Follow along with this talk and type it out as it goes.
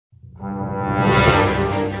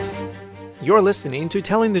You're listening to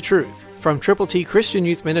Telling the Truth from Triple T Christian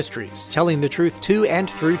Youth Ministries, telling the truth to and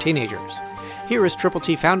through teenagers. Here is Triple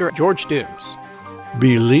T founder George Dooms.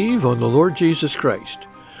 Believe on the Lord Jesus Christ.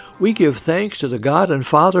 We give thanks to the God and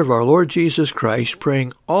Father of our Lord Jesus Christ,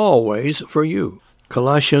 praying always for you.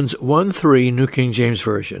 Colossians 1:3, New King James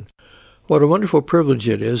Version. What a wonderful privilege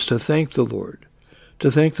it is to thank the Lord, to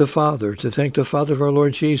thank the Father of our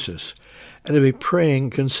Lord Jesus, and to be praying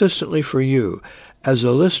consistently for you as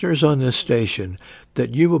the listeners on this station,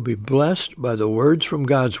 that you will be blessed by the words from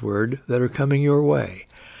God's Word that are coming your way,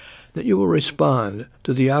 that you will respond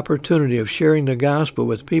to the opportunity of sharing the gospel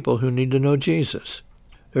with people who need to know Jesus.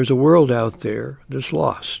 There's a world out there that's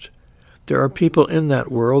lost. There are people in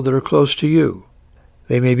that world that are close to you.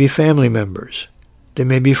 They may be family members. They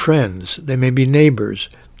may be friends. They may be neighbors.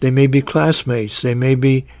 They may be classmates. They may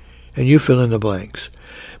be, and you fill in the blanks,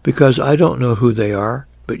 because I don't know who they are,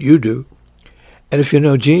 but you do. And if you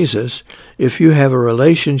know Jesus, if you have a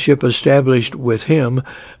relationship established with Him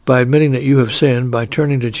by admitting that you have sinned, by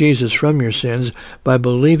turning to Jesus from your sins, by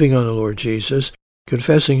believing on the Lord Jesus,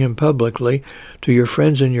 confessing Him publicly to your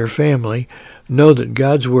friends and your family, know that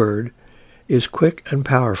God's Word is quick and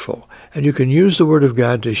powerful. And you can use the Word of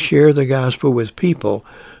God to share the gospel with people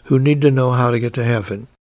who need to know how to get to heaven.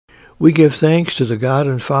 We give thanks to the God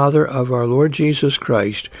and Father of our Lord Jesus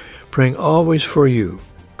Christ, praying always for you.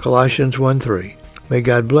 Colossians 1:3. May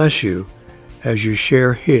God bless you as you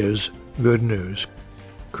share His good news.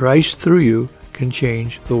 Christ through you can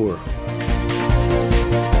change the world.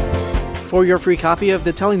 For your free copy of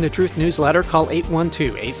the Telling the Truth newsletter, call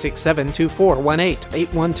 812-867-2418,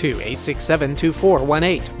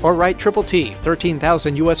 812-867-2418, or write Triple T,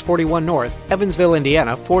 13,000 U.S. 41 North, Evansville,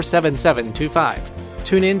 Indiana, 47725.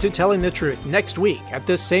 Tune in to Telling the Truth next week at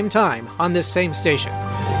this same time on this same station.